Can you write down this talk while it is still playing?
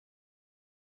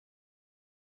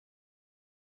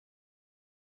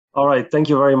All right, thank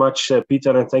you very much,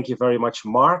 Peter, and thank you very much,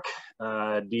 Mark.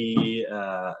 The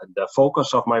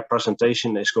focus of my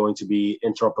presentation is going to be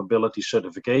interoperability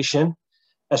certification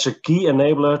as a key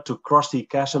enabler to cross the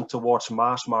chasm towards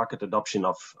mass market adoption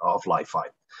of LiFi.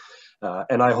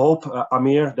 And I hope,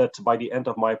 Amir, that by the end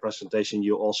of my presentation,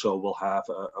 you also will have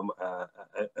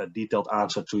a detailed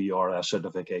answer to your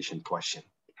certification question.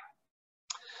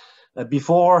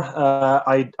 Before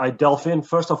I delve in,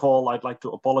 first of all, I'd like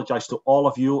to apologize to all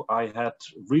of you. I had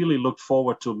really looked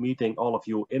forward to meeting all of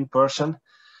you in person.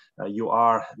 You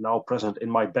are now present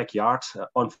in my backyard.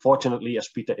 Unfortunately, as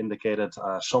Peter indicated,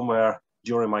 somewhere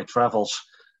during my travels,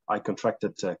 I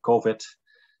contracted COVID,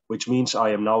 which means I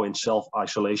am now in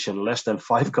self-isolation less than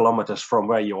 5 kilometers from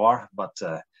where you are. But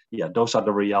yeah, those are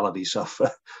the realities of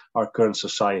our current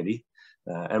society.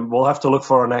 And we'll have to look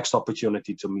for our next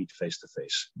opportunity to meet face to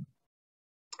face.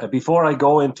 Before I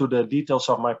go into the details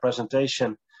of my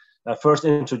presentation, first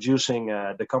introducing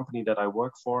the company that I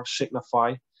work for,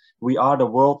 Signify. We are the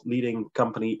world leading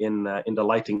company in the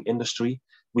lighting industry.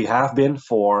 We have been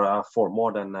for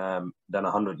more than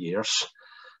 100 years.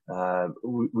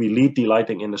 We lead the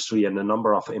lighting industry in a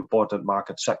number of important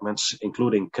market segments,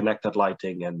 including connected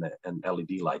lighting and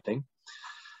LED lighting.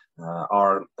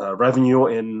 Our revenue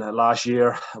in last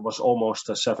year was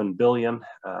almost 7 billion,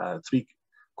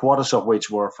 3/4 of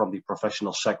which were from the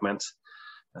professional segment.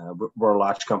 We're a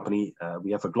large company.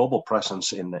 We have a global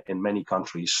presence in many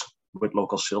countries with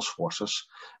local sales forces.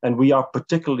 And we are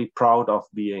particularly proud of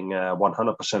being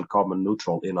 100% carbon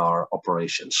neutral in our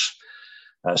operations.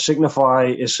 Signify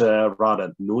is a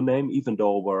rather new name, even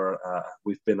though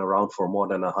we've been around for more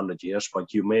than 100 years,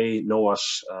 but you may know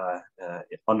us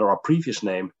under our previous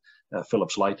name,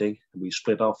 Philips Lighting. We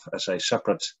split off as a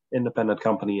separate independent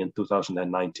company in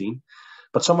 2019.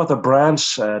 But some of the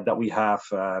brands that we have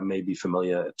may be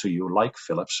familiar to you, like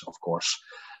Philips, of course,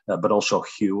 but also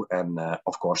Hue and,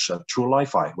 of course, True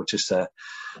LiFi, which is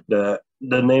the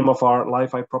name of our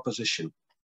LiFi proposition.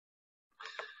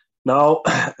 Now,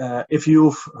 if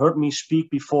you've heard me speak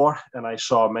before, and I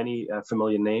saw many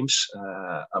familiar names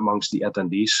amongst the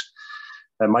attendees,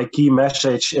 my key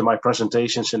message in my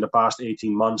presentations in the past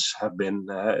 18 months have been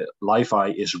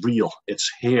LiFi is real, it's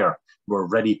here, we're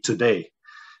ready today.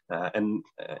 And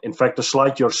in fact, the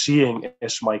slide you're seeing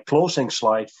is my closing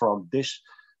slide from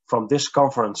this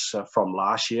conference from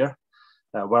last year,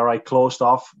 where I closed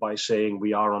off by saying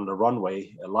we are on the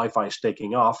runway, LiFi is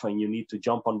taking off, and you need to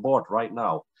jump on board right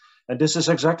now. And this is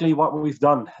exactly what we've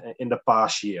done in the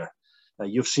past year.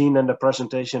 You've seen in the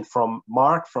presentation from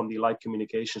Mark from the Light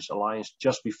Communications Alliance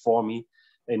just before me,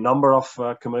 a number of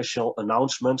commercial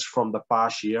announcements from the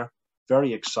past year,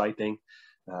 very exciting.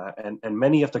 And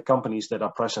many of the companies that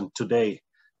are present today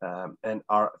and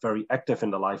are very active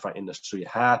in the LiFi industry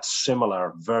had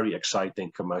similar, very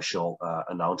exciting commercial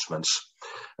announcements,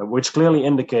 which clearly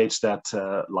indicates that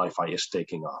LiFi is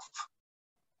taking off.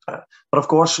 But of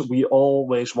course, we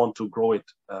always want to grow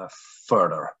it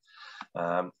further.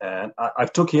 And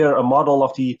I've took here a model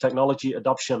of the technology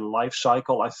adoption life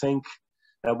cycle. I think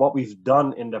what we've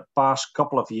done in the past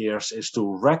couple of years is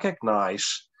to recognize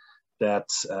that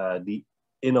the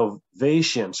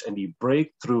innovations and the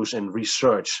breakthroughs in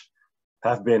research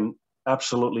have been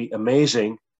absolutely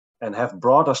amazing and have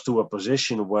brought us to a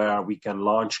position where we can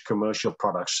launch commercial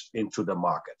products into the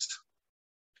market.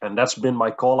 And that's been my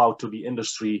call out to the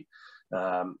industry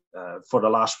for the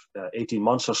last 18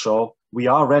 months or so. We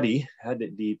are ready,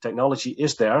 the technology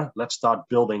is there, let's start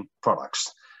building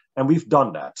products. And we've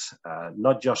done that,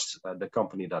 not just the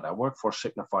company that I work for,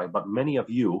 Signify, but many of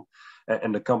you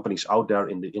and the companies out there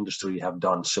in the industry have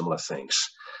done similar things.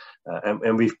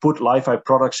 And we've put LiFi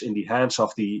products in the hands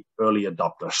of the early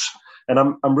adopters. And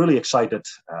I'm really excited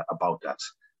about that.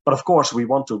 But of course, we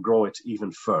want to grow it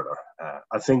even further.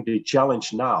 I think the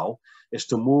challenge now is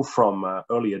to move from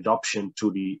early adoption to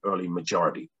the early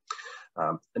majority.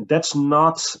 And that's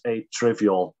not a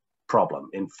trivial problem.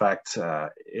 In fact,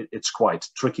 it's quite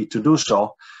tricky to do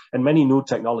so. And many new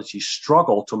technologies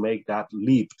struggle to make that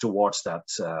leap towards that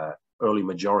early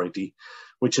majority,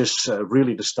 which is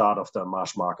really the start of the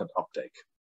mass market uptake.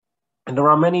 And there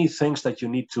are many things that you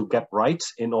need to get right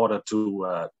in order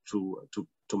to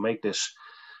make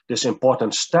this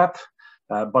important step.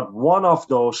 But one of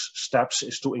those steps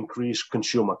is to increase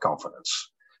consumer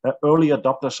confidence. Early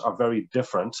adopters are very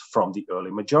different from the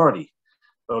early majority.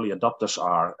 Early adopters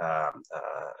are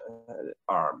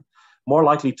more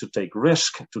likely to take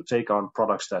risk, to take on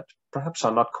products that perhaps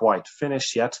are not quite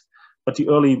finished yet. But the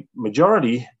early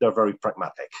majority, they're very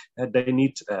pragmatic. They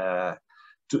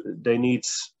need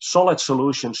solid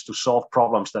solutions to solve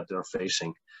problems that they're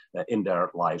facing in their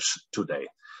lives today.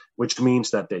 which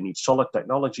means that they need solid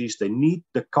technologies. They need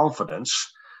the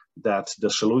confidence that the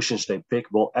solutions they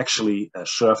pick will actually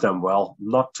serve them well,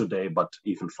 not today, but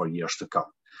even for years to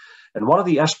come. And one of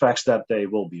the aspects that they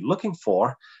will be looking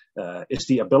for is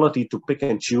the ability to pick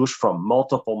and choose from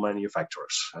multiple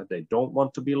manufacturers. They don't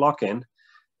want to be locked in.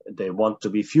 They want to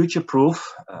be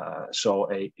future-proof.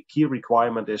 So a key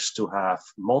requirement is to have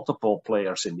multiple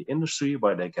players in the industry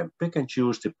where they can pick and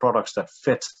choose the products that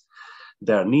fit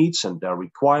their needs and their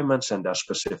requirements and their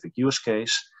specific use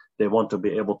case. They want to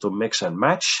be able to mix and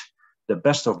match the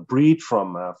best of breed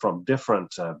from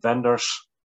different vendors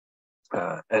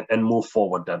and move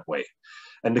forward that way.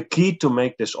 And the key to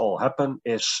make this all happen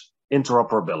is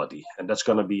interoperability. And that's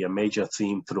going to be a major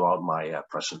theme throughout my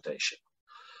presentation.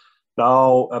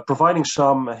 Now, providing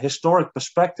some historic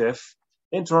perspective,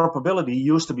 interoperability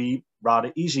used to be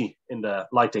rather easy in the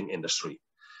lighting industry.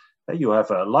 You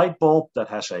have a light bulb that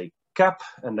has a cap,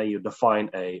 and then you define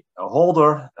a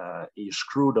holder, you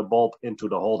screw the bulb into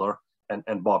the holder,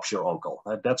 and Bob's your uncle.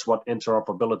 That's what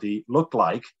interoperability looked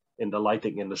like in the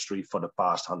lighting industry for the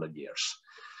past 100 years.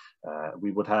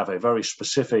 We would have a very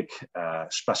specific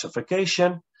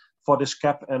specification for this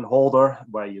cap and holder,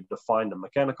 where you define the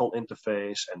mechanical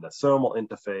interface and the thermal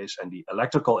interface and the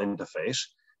electrical interface.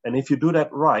 And if you do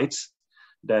that right,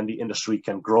 then the industry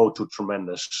can grow to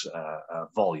tremendous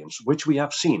volumes, which we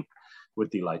have seen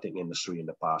with the lighting industry in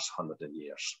the past 100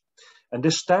 years. And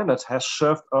this standard has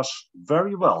served us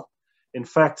very well. In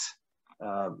fact,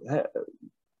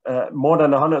 more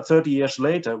than 130 years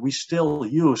later, we still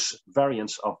use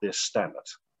variants of this standard.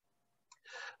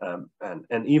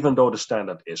 And even though the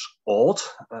standard is old,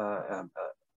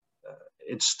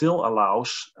 it still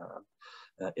allows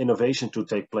innovation to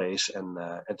take place, and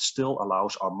it still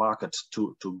allows our market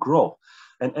to grow.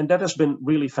 And that has been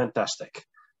really fantastic.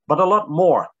 But a lot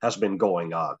more has been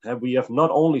going on. We have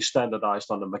not only standardized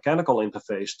on the mechanical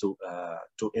interface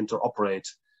to interoperate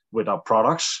with our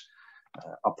products.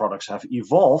 Our products have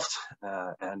evolved,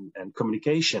 and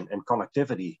communication and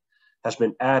connectivity has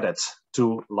been added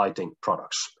to lighting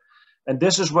products. And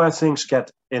this is where things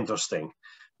get interesting,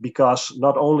 because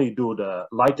not only do the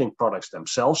lighting products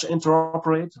themselves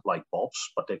interoperate, like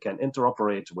bulbs, but they can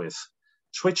interoperate with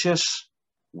switches,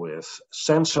 with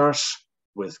sensors,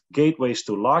 with gateways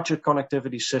to larger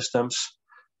connectivity systems,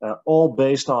 all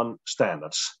based on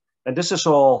standards. And this is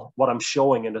all what I'm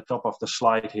showing in the top of the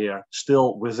slide here,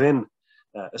 still within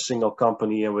a single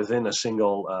company and within a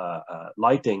single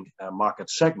lighting market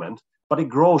segment, but it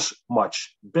grows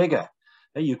much bigger.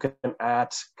 You can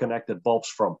add connected bulbs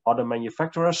from other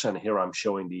manufacturers, and here I'm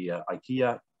showing the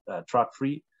IKEA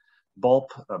trap-free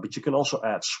bulb, but you can also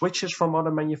add switches from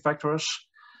other manufacturers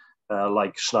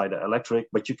like Schneider Electric,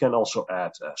 but you can also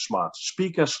add smart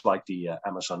speakers like the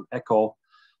Amazon Echo,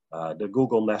 the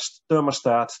Google Nest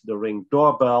thermostat, the Ring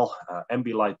doorbell,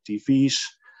 Ambilight TVs,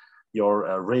 your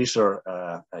Razer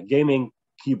gaming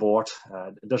keyboard.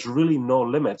 There's really no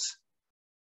limit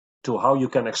to how you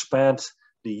can expand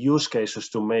the use cases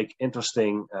to make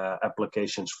interesting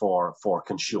applications for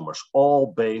consumers,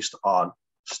 all based on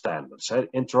standards.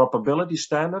 Interoperability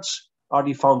standards are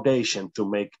the foundation to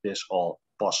make this all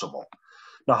possible.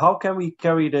 Now, how can we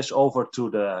carry this over to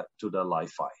the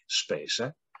LiFi space?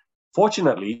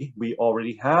 Fortunately, we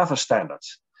already have a standard.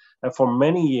 And for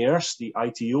many years, the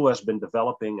ITU has been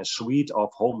developing a suite of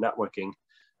home networking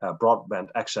broadband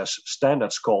access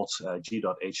standards called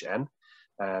G.HN.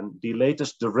 And the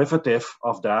latest derivative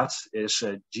of that is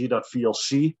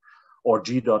G.VLC, or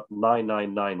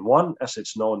G.9991, as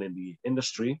it's known in the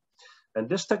industry. And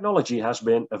this technology has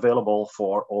been available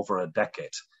for over a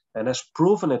decade and has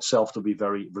proven itself to be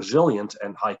very resilient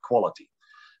and high quality.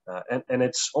 And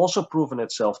it's also proven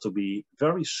itself to be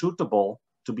very suitable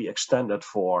to be extended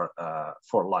for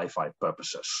LiFi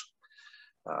purposes.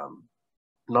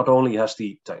 Not only has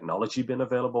the technology been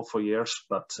available for years,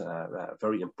 but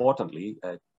very importantly,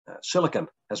 silicon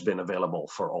has been available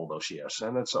for all those years.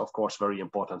 And it's, of course, very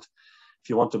important if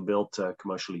you want to build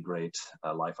commercially great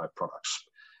LiFi products.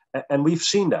 And we've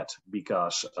seen that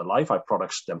because LiFi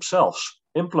products themselves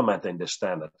implementing this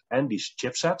standard and these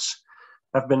chipsets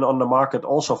have been on the market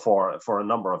also for a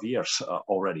number of years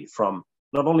already, from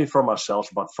not only from ourselves,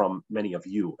 but from many of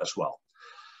you as well.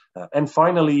 And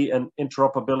finally, an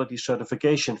interoperability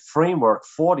certification framework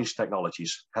for these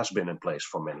technologies has been in place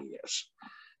for many years.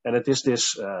 And it is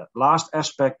this last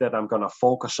aspect that I'm going to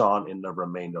focus on in the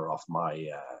remainder of my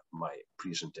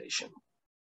presentation.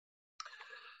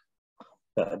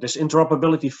 This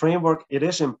interoperability framework, it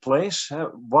is in place.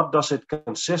 What does it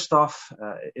consist of?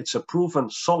 It's a proven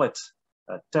solid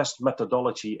test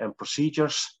methodology and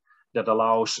procedures that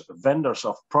allows vendors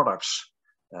of products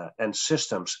and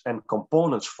systems and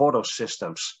components for those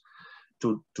systems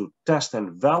to test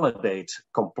and validate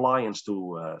compliance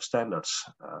to standards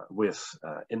with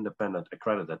independent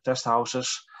accredited test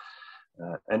houses,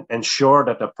 and ensure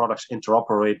that the products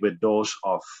interoperate with those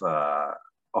of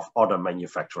other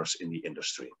manufacturers in the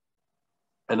industry.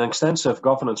 An extensive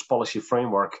governance policy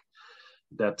framework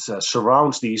that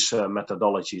surrounds these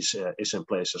methodologies is in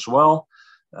place as well.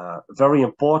 Very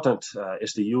important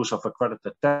is the use of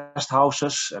accredited test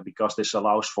houses because this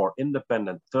allows for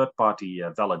independent third-party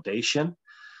validation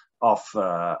of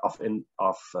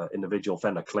individual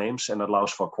vendor claims and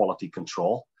allows for quality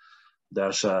control.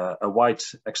 There's a wide,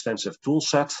 extensive tool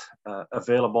set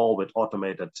available with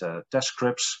automated test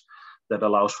scripts that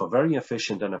allows for very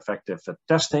efficient and effective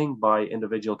testing by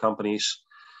individual companies.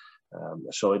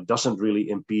 So it doesn't really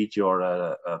impede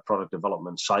your product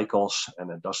development cycles,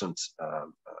 and it doesn't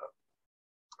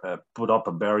put up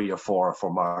a barrier for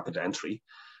market entry.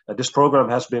 This program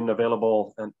has been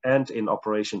available and in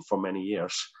operation for many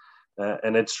years.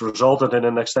 And it's resulted in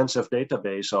an extensive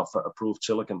database of approved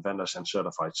silicon vendors and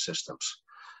certified systems.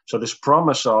 So this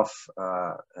promise of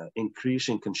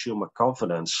increasing consumer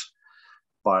confidence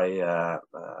by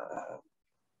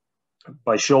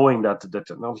showing that the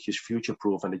technology is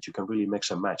future-proof and that you can really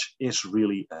mix and match is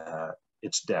really,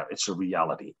 it's there, it's a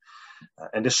reality.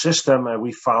 And this system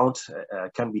we found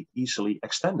can be easily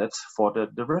extended for the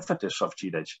derivatives of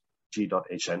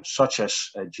G.hn, such as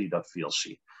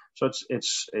G.VLC. So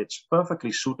it's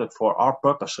perfectly suited for our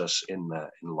purposes in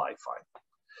LiFi.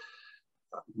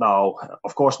 Now,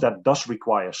 of course, that does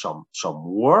require some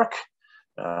work.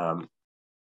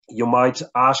 You might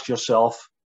ask yourself,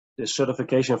 this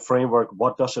certification framework,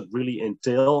 what does it really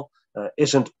entail?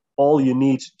 Isn't all you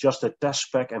need just a test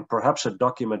spec and perhaps a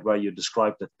document where you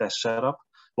describe the test setup?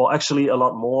 Well, actually, a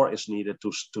lot more is needed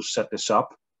to set this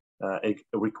up. It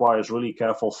requires really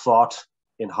careful thought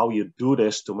in how you do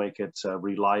this to make it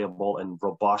reliable and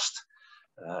robust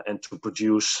and to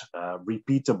produce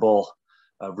repeatable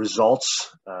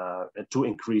results to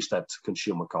increase that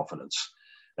consumer confidence.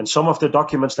 And some of the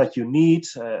documents that you need,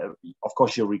 of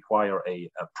course, you require a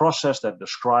process that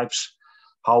describes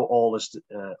how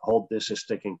all this is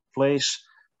taking place,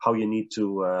 how you need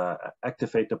to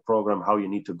activate the program, how you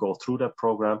need to go through that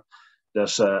program.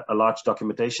 There's a large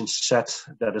documentation set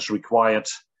that is required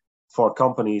for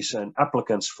companies and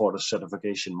applicants for the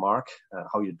certification mark,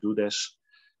 how you do this.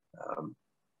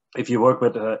 If you work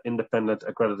with independent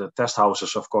accredited test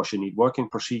houses, of course, you need working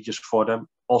procedures for them.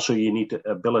 Also, you need the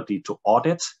ability to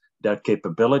audit their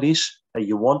capabilities, and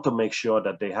you want to make sure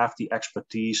that they have the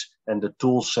expertise and the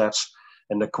tool sets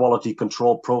and the quality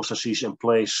control processes in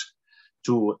place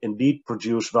to indeed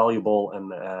produce valuable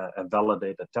and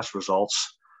validated test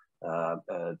results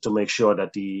to make sure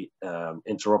that the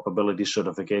interoperability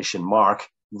certification mark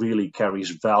really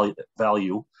carries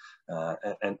value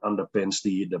and underpins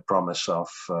the promise of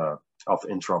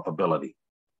interoperability.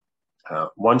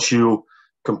 Once you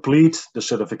complete the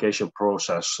certification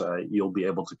process, you'll be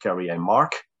able to carry a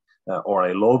mark or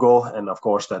a logo, and of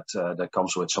course that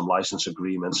comes with some license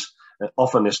agreements. It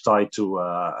often is tied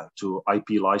to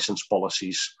IP license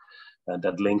policies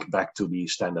that link back to the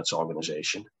standards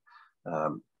organization.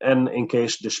 And in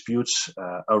case disputes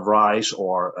arise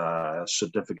or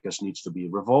certificates needs to be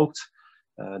revoked,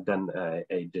 then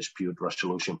a dispute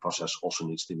resolution process also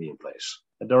needs to be in place.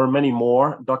 And there are many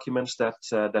more documents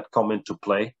that come into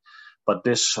play, but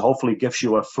this hopefully gives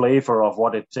you a flavor of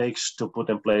what it takes to put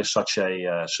in place such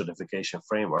a certification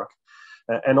framework,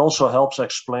 and also helps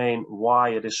explain why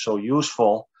it is so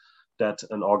useful that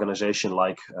an organization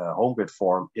like HomeGrid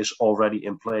Forum is already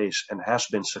in place and has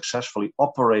been successfully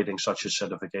operating such a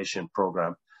certification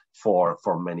program for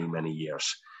many, many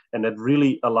years. And it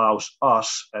really allows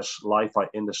us as LiFi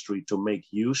industry to make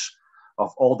use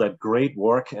of all that great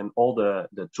work and all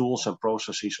the tools and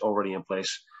processes already in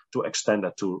place to extend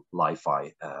that to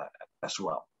LiFi as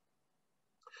well.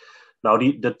 Now,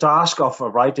 the task of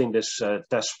writing this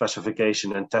test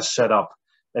specification and test setup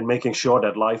and making sure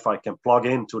that LiFi can plug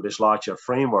into this larger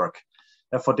framework.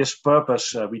 And for this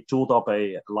purpose, we tooled up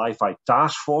a LiFi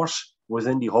task force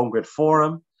within the HomeGrid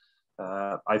Forum.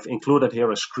 I've included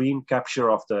here a screen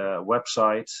capture of the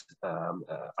website.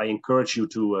 I encourage you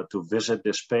to visit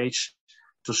this page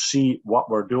to see what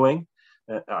we're doing.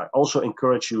 I also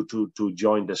encourage you to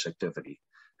join this activity.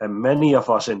 And many of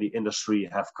us in the industry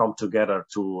have come together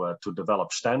to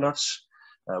develop standards,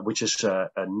 which is a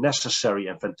necessary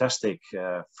and fantastic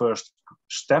first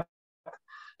step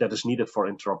that is needed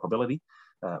for interoperability.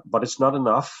 But it's not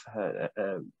enough.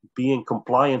 Being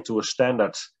compliant to a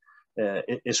standard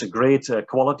is a great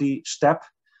quality step,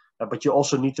 but you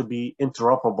also need to be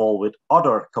interoperable with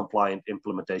other compliant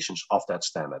implementations of that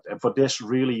standard. And for this,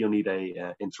 really, you need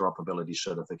a interoperability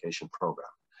certification program.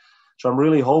 So I'm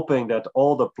really hoping that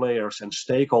all the players and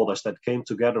stakeholders that came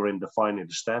together in defining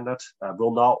the standard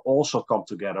will now also come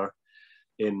together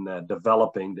in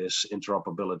developing this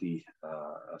interoperability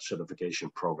certification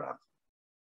program.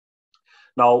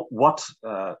 Now, what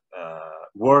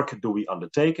work do we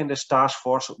undertake in this task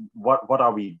force? What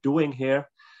are we doing here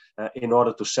in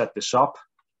order to set this up?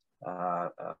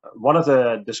 One of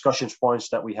the discussion points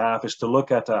that we have is to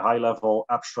look at a high-level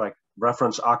abstract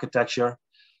reference architecture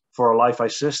for a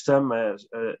LiFi system.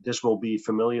 This will be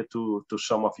familiar to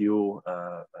some of you.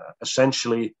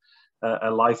 Essentially,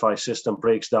 a LiFi system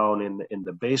breaks down in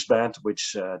the baseband,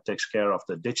 which takes care of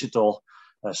the digital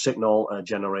signal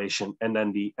generation, and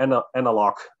then the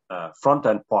analog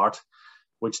front-end part,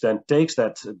 which then takes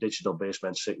that digital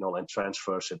baseband signal and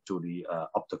transfers it to the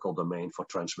optical domain for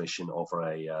transmission over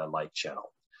a light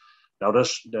channel. Now,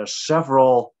 there's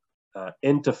several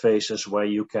interfaces where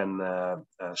you can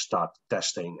start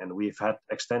testing, and we've had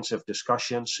extensive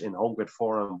discussions in HomeGrid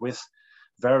Forum with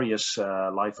various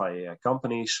LiFi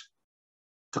companies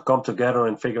to come together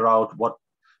and figure out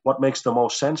what makes the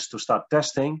most sense to start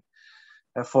testing.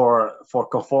 For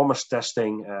conformance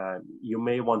testing, you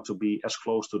may want to be as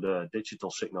close to the digital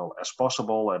signal as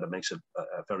possible, and it makes it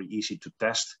very easy to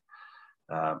test.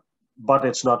 But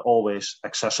it's not always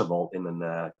accessible in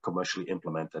a commercially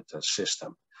implemented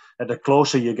system. And the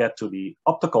closer you get to the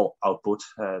optical output,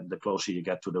 the closer you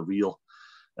get to the real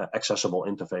accessible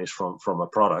interface from a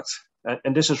product.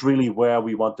 And this is really where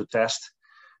we want to test,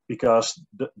 because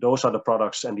those are the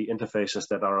products and the interfaces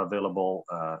that are available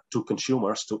to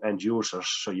consumers, to end users.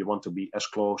 So you want to be as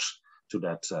close to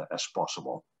that as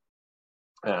possible.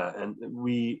 And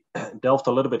we delved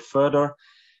a little bit further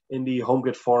in the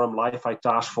HomeGrid Forum LiFi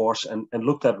task force and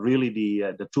looked at really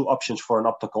the two options for an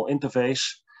optical interface.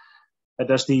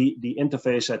 There's the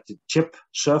interface at the chip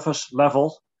surface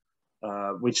level,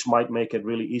 which might make it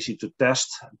really easy to test,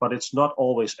 but it's not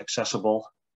always accessible.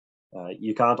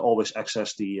 You can't always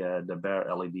access the bare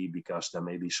LED because there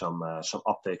may be some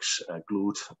optics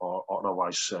glued or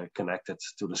otherwise connected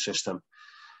to the system.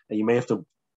 And you may have to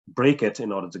break it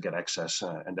in order to get access,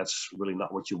 and that's really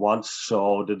not what you want.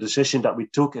 So the decision that we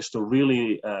took is to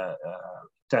really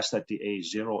test at the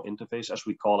A0 interface, as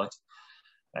we call it.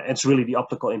 It's really the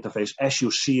optical interface as you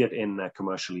see it in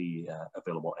commercially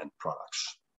available end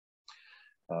products.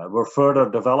 We're further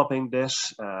developing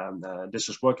this. This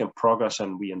is work in progress,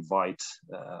 and we invite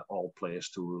all players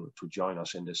to join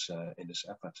us in this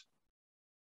effort.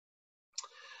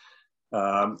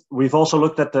 We've also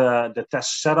looked at the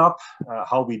test setup,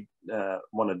 how we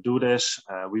want to do this.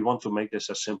 We want to make this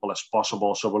as simple as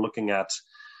possible. So we're looking at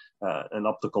an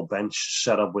optical bench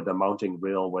setup with a mounting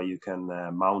rail where you can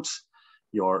mount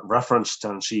your reference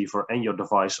transceiver and your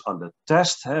device on the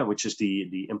test, which is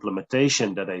the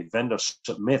implementation that a vendor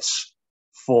submits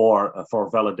for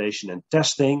validation and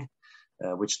testing,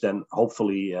 which then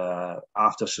hopefully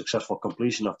after successful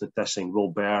completion of the testing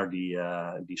will bear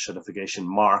the certification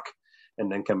mark and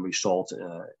then can be sold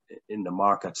in the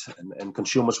market. And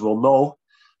consumers will know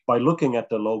by looking at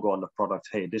the logo on the product,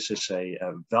 hey, this is a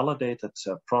validated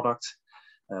product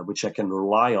which I can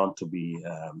rely on to be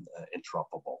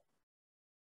interoperable.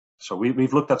 So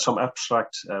we've looked at some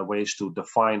abstract ways to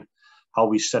define how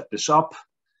we set this up.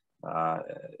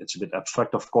 It's a bit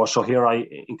abstract, of course. So here I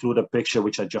include a picture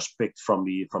which I just picked from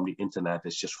the internet.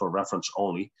 It's just for reference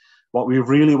only. What we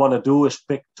really want to do is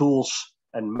pick tools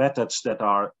and methods that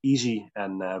are easy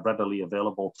and readily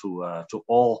available to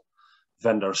all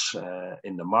vendors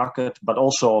in the market, but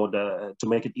also to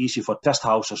make it easy for test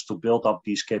houses to build up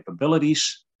these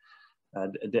capabilities.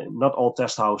 Not all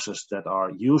test houses that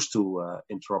are used to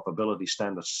interoperability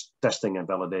standards testing and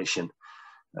validation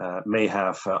may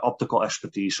have optical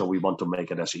expertise, so we want to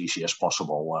make it as easy as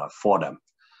possible for them.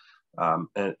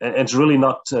 And it's really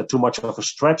not too much of a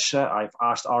stretch. I've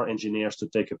asked our engineers to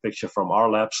take a picture from our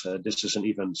labs. This is an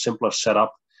even simpler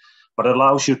setup, but it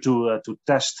allows you to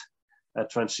test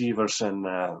transceivers and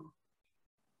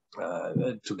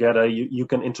together you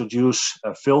can introduce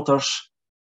filters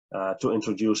to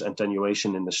introduce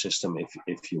attenuation in the system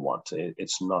if you want.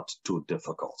 It's not too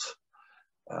difficult.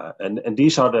 And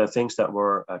these are the things that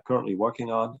we're currently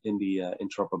working on in the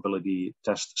interoperability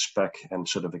test spec and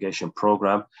certification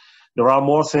program. There are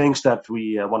more things that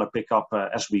we want to pick up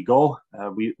as we go.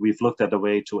 We've looked at a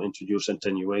way to introduce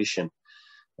attenuation,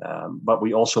 but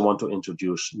we also want to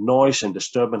introduce noise and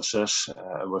disturbances.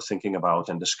 We're thinking about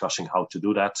and discussing how to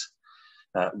do that.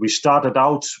 We started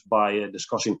out by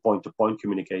discussing point-to-point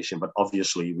communication, but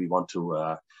obviously we want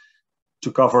to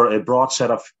to cover a broad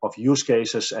set of use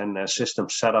cases and system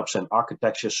setups and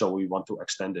architecture. So we want to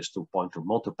extend this to point to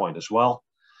multipoint as well.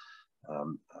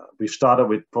 We've started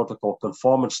with protocol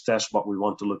conformance tests, but we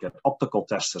want to look at optical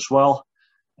tests as well.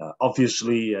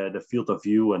 Obviously, the field of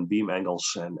view and beam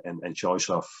angles and choice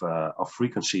of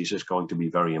frequencies is going to be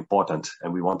very important,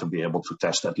 and we want to be able to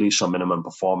test at least some minimum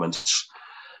performance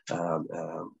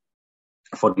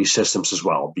for these systems as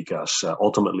well, because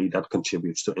ultimately that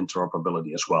contributes to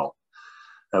interoperability as well.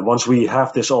 Once we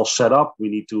have this all set up, we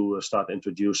need to start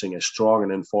introducing a strong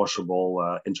and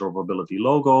enforceable interoperability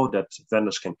logo that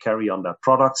vendors can carry on their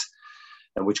product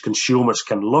and which consumers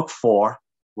can look for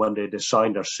when they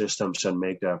design their systems and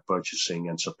make their purchasing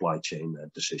and supply chain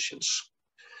decisions.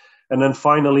 And then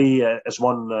finally, as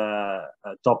one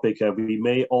topic, we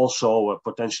may also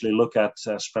potentially look at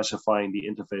specifying the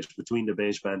interface between the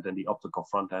baseband and the optical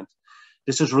front end.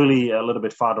 This is really a little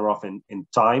bit farther off in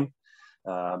time.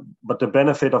 But the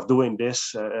benefit of doing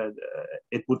this,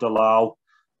 it would allow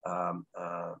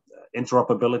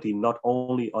interoperability not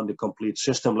only on the complete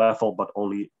system level,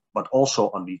 but also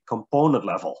on the component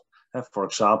level. For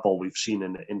example, we've seen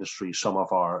in the industry some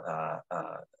of our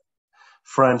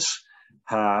friends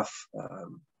have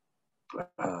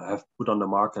put on the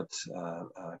market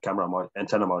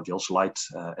antenna modules, light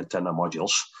antenna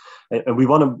modules. And we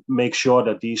want to make sure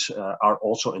that these are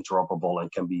also interoperable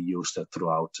and can be used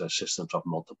throughout systems of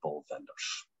multiple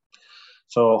vendors.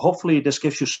 So hopefully this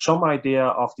gives you some idea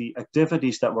of the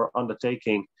activities that we're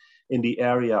undertaking in the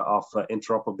area of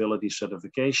interoperability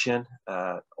certification,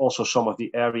 also some of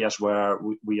the areas where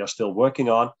we are still working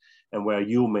on and where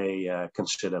you may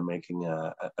consider making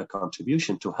a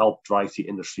contribution to help drive the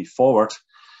industry forward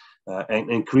and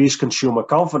increase consumer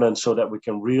confidence so that we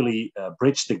can really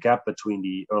bridge the gap between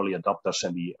the early adopters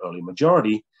and the early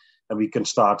majority, and we can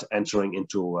start entering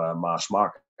into mass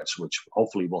markets, which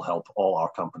hopefully will help all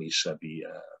our companies be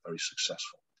very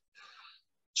successful.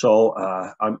 So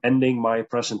I'm ending my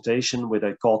presentation with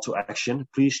a call to action.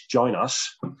 Please join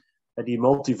us at the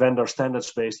multi-vendor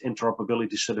standards-based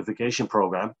interoperability certification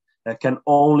program. That can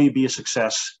only be a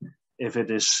success if it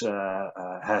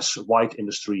has wide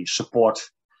industry support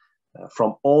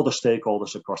from all the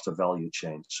stakeholders across the value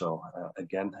chain. So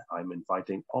again, I'm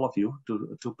inviting all of you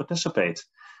to participate.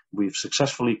 We've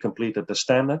successfully completed the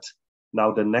standard.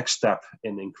 Now the next step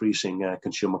in increasing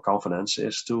consumer confidence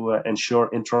is to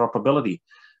ensure interoperability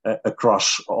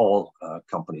across all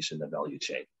companies in the value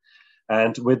chain.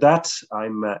 And with that,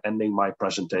 I'm ending my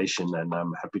presentation, and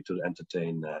I'm happy to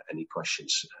entertain any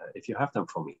questions if you have them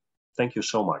for me. Thank you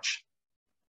so much.